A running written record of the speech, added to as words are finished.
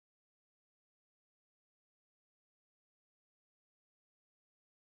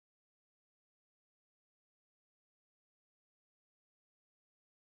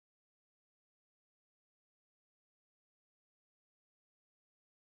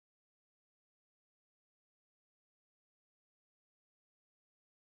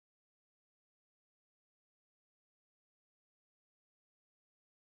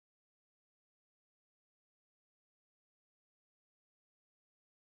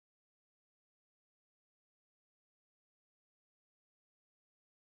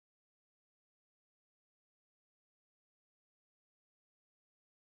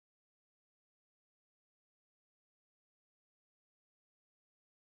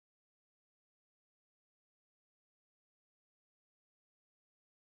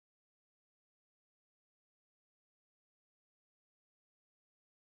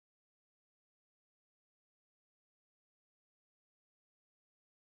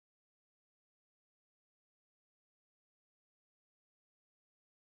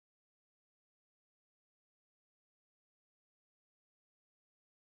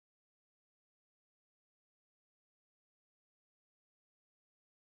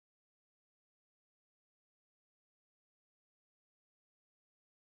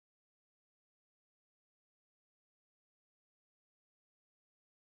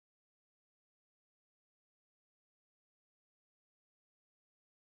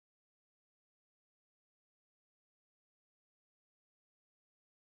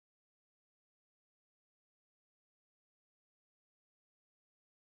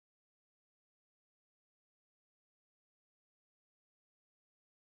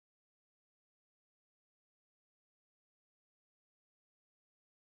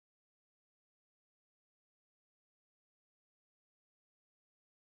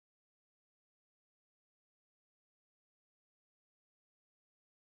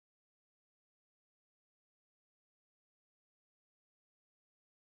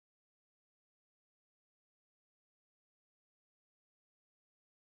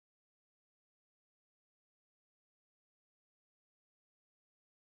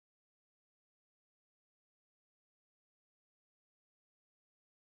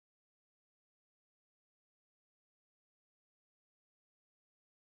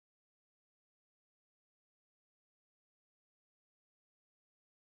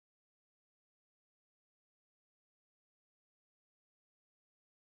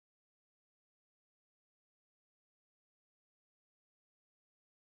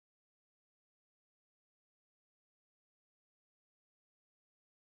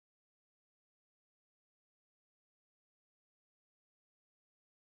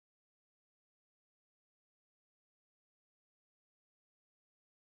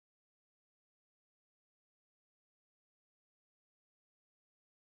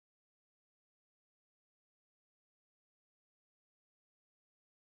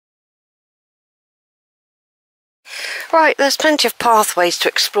Right, there's plenty of pathways to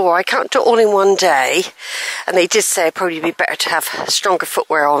explore. I can't do it all in one day, and they did say it'd probably be better to have stronger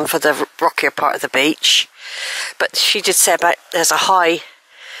footwear on for the rockier part of the beach. But she did say about there's a high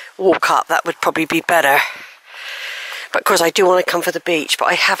walk up that would probably be better. But of course I do want to come for the beach, but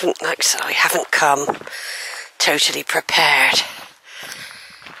I haven't, like I said, I haven't come totally prepared.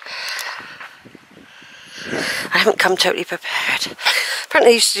 I haven't come totally prepared.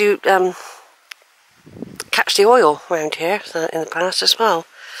 Apparently I used to do catch the oil around here in the past as well.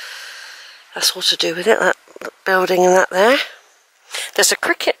 That's all to do with it, that building and that there. There's a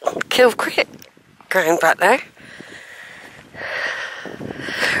Kilve cricket ground back there.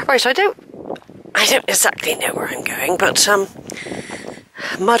 Right, so I don't exactly know where I'm going, but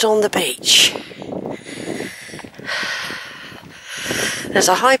mud on the beach. There's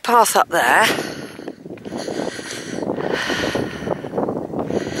a high path up there.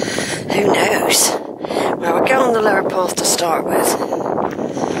 Who knows? Well, we'll go on the lower path to start with.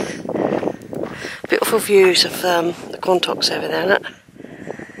 Beautiful views of the contacts over there, look.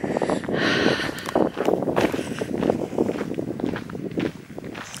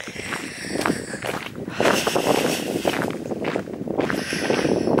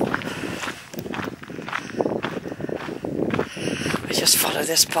 We just follow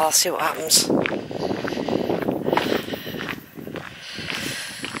this path, see what happens.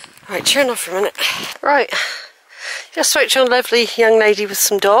 Right, turn off for a minute. Right, just spoke to a lovely young lady with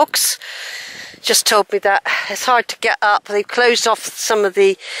some dogs. Just told me that it's hard to get up. They've closed off some of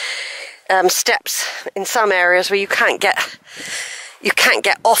the steps in some areas where you can't get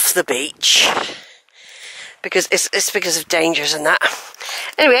off the beach because it's because of dangers and that.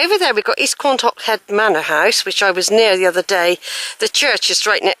 Anyway, over there we've got East Quantock Head Manor House, which I was near the other day. The church is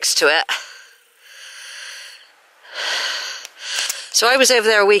right next to it. So I was over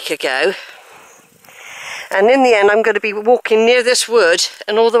there a week ago, and in the end I'm going to be walking near this wood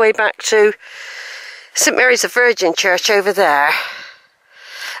and all the way back to St Mary's the Virgin Church over there,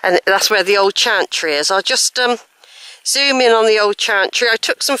 and that's where the old Chnatry is. I'll just zoom in on the old Chnatry. I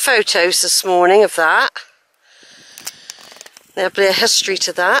took some photos this morning of that. There'll be a history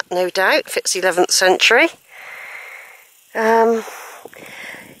to that, no doubt, if it's 11th century.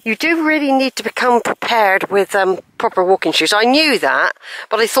 You do really need to become prepared with proper walking shoes. I knew that,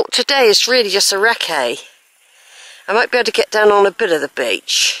 but I thought today is really just a recce. I might be able to get down on a bit of the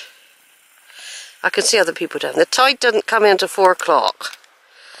beach. I can see other people down. The tide doesn't come in until 4 o'clock.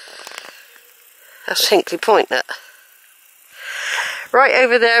 That's Hinkley Point, that. Right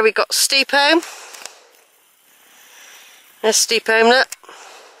over there we got Steep Home. There's Steep Home, look.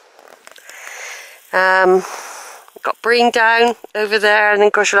 Got Breen down over there, and then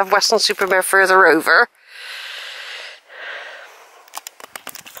of course you'll have Weston-super-Mare further over.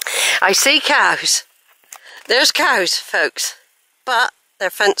 I see cows. There's cows, folks, but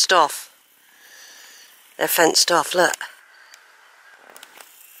they're fenced off. They're fenced off, look.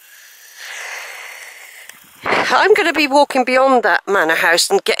 I'm going to be walking beyond that manor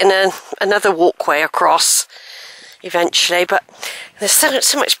house and getting another walkway across eventually, but there's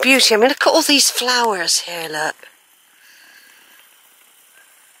so much beauty. I mean, look at all these flowers here, look.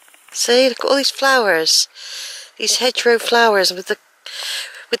 See, look at all these flowers, these hedgerow flowers with the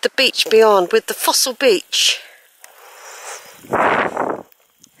beach beyond, with the fossil beach.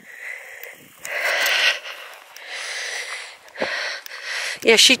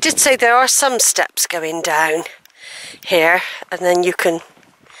 Yeah, she did say there are some steps going down here, and then you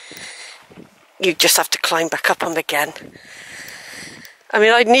just have to climb back up them again. I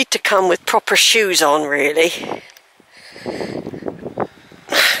mean, I'd need to come with proper shoes on, really.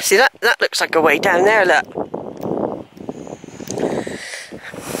 See, that looks like a way down there, look.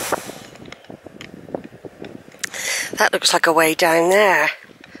 That looks like a way down there.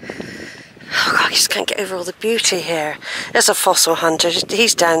 Oh God, I just can't get over all the beauty here. There's a fossil hunter.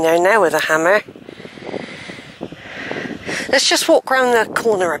 He's down there now with a hammer. Let's just walk round the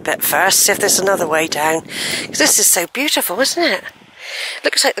corner a bit first, see if there's another way down. Because this is so beautiful, isn't it?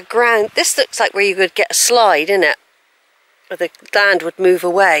 Looks like the ground. This looks like where you could get a slide, innit? Where the land would move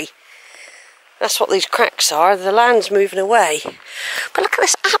away. That's what these cracks are. The land's moving away. But look at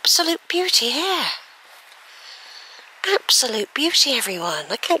this absolute beauty here. Absolute beauty, everyone.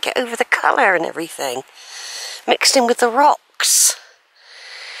 I can't get over the colour and everything. Mixed in with the rocks.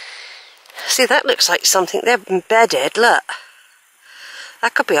 See, that looks like something they've embedded, look.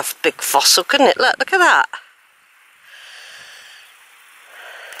 That could be a big fossil, couldn't it? Look at that.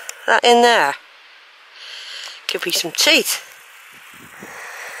 That in there. Could be some teeth.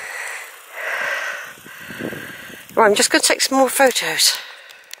 Right, I'm just going to take some more photos.